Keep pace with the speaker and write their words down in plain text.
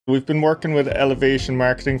We've been working with Elevation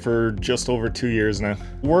Marketing for just over 2 years now.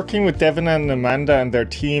 Working with Devin and Amanda and their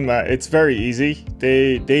team, it's very easy.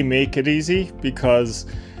 They make it easy because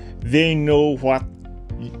they know what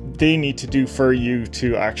they need to do for you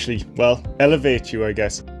to actually, well, elevate you, I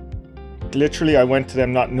guess. Literally, I went to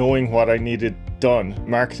them not knowing what I needed done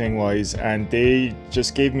marketing wise, and they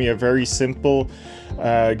just gave me a very simple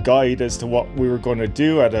guide as to what we were going to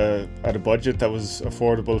do at a budget that was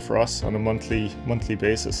affordable for us on a monthly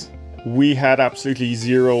basis. We had absolutely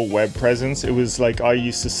zero web presence. It was like I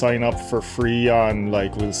used to sign up for free on,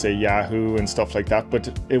 like, we'll say Yahoo and stuff like that,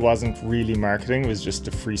 but it wasn't really marketing. It was just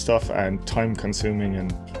the free stuff and time consuming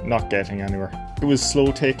and not getting anywhere. It was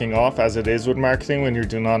slow taking off, as it is with marketing when you're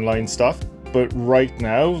doing online stuff. But right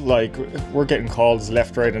now, like, we're getting calls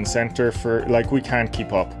left, right and center for, like, we can't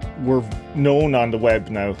keep up. We're known on the web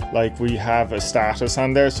now. Like, we have a status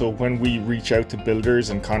on there, so when we reach out to builders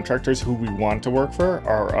and contractors who we want to work for,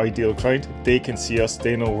 our ideal client, they can see us,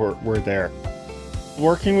 they know we're there.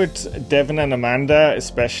 Working with Devin and Amanda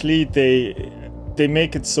especially, they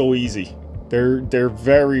make it so easy. They're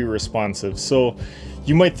very responsive. So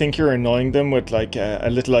you might think you're annoying them with like a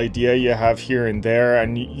little idea you have here and there,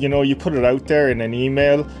 and you know, you put it out there in an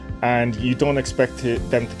email and you don't expect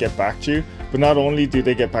them to get back to you. But not only do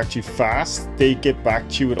they get back to you fast, they get back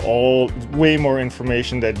to you with way more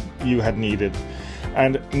information that you had needed.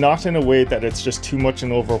 And not in a way that it's just too much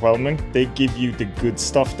and overwhelming. They give you the good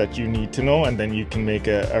stuff that you need to know, and then you can make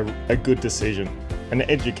a good decision, an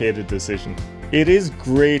educated decision. It is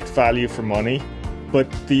great value for money. But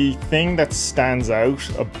the thing that stands out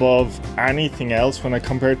above anything else when I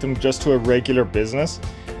compare them just to a regular business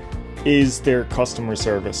is their customer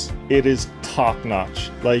service. It is top notch.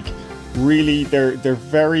 Like, really, they're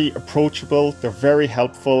very approachable, they're very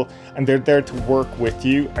helpful, and they're there to work with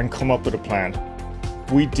you and come up with a plan.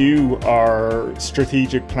 We do our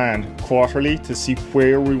strategic plan quarterly to see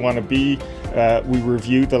where we want to be. We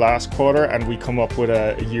review the last quarter and we come up with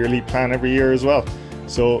a yearly plan every year as well.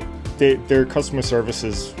 So their customer service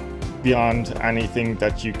is beyond anything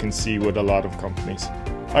that you can see with a lot of companies.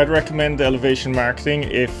 I'd recommend Elevation Marketing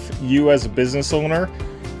if you as a business owner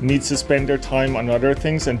needs to spend their time on other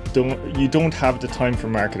things and you don't have the time for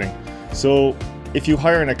marketing. So if you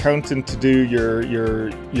hire an accountant to do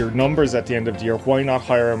your numbers at the end of the year, why not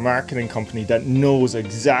hire a marketing company that knows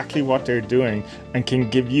exactly what they're doing and can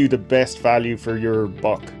give you the best value for your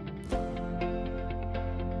buck?